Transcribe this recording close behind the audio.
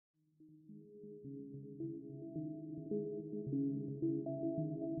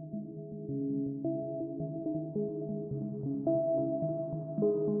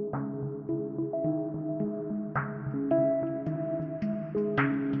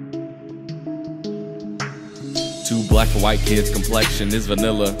Two black and white kids, complexion is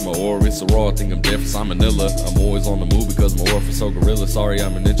vanilla. My aura is so raw, I think I'm dead for salmonella. I'm always on the move because my aura for so gorilla. Sorry,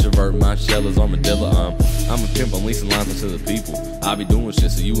 I'm an introvert, my shell is armadillo. I'm a pimp, I'm leasing lines to the people. I be doing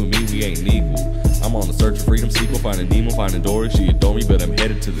shit so you and me, we ain't equal. I'm on the search for freedom sequel, finding Nemo, finding Dory. She adore me, but I'm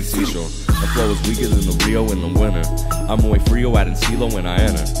headed to the seashore. My flow is weaker than the Rio in the winter. I'm way Frio out in CeeLo when I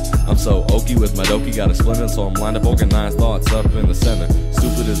enter. I'm so oaky with my dokie, got a splinter, so I'm lined up organized thoughts up in the center.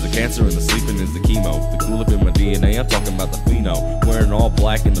 Stupid is the cancer and the sleeping is the chemo. The cool up in my DNA, I'm talking about the pheno. Wearing all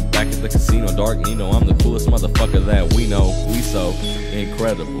black in the back of the casino, dark Nino. I'm the coolest motherfucker that we know. We so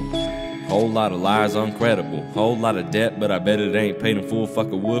incredible. Whole lot of lies, uncredible. Whole lot of debt, but I bet it ain't paid in full.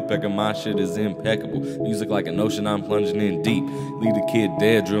 Fuck a woodpecker, my shit is impeccable. Music like an ocean, I'm plunging in deep. Leave the kid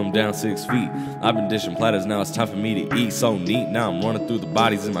dead, drill him down 6 feet. I've been dishing platters, now it's time for me to eat. So neat, now I'm running through the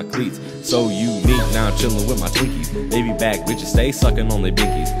bodies in my cleats. So unique, now I'm chilling with my Twinkies. Baby back bitches stay sucking on their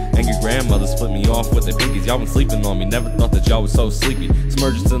binkies. Angry grandmothers split me off with their pinkies. Y'all been sleeping on me, never thought that y'all was so sleepy.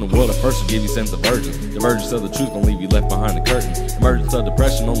 Submergence in the world at first will give you sense of urgency. Divergence of the truth gon' leave you left behind the curtain. Emergence of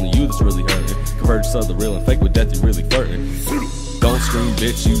depression, only you that's really hurting. Convergence of the real and fake, with death you really flirting. Don't scream,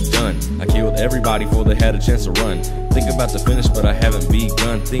 bitch, you done. I killed everybody before they had a chance to run. Think about the finish, but I haven't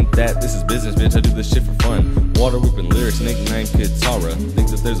begun. Think that this is business, bitch, I do this shit for fun. Water whipping lyrics, nickname Katara. Think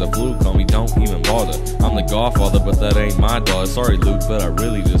that there's a fluke, call me, don't even bother. I'm the godfather, but that ain't my daughter. Sorry, Luke, but I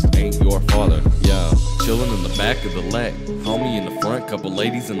really just ain't your father. Yeah, chilling in the back of the leg. Homie in the front, couple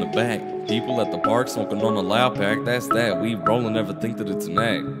ladies in the back. People at the park smoking on a loud pack, that's that. We rollin', never think that it's an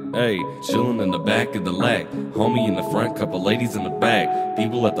act. Hey, chillin' in the back of the lag. Homie in the front, couple ladies in the back.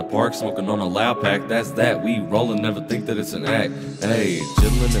 People at the park smoking on a loud pack, that's that. We rollin', never think that it's an act. Hey,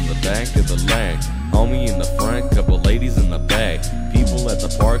 chillin' in the back of the lag. Homie in the front, couple ladies in the back. People at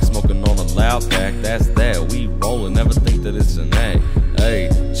the park smoking on a loud pack, that's that. We rollin', never think that it's an act. Hey,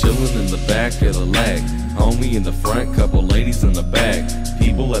 chillin' in the back of the lag. Homie in the front, couple ladies in the back.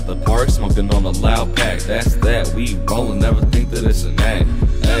 People at the park smoking on a loud pack, that's that. We rollin', never think that it's an act.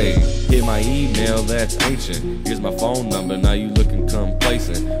 Hey, hit my email, that's ancient. Here's my phone number, now you looking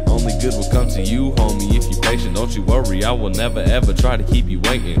complacent. Only good will come to you, homie, if you patient. Don't you worry, I will never ever try to keep you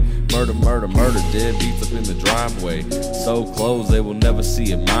waiting. Murder, murder, murder, dead beats up in the driveway. So close, they will never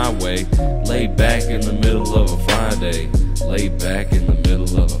see it my way. Lay back in the middle of a Friday. Lay back in the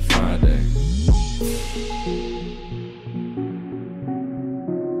middle of a Friday.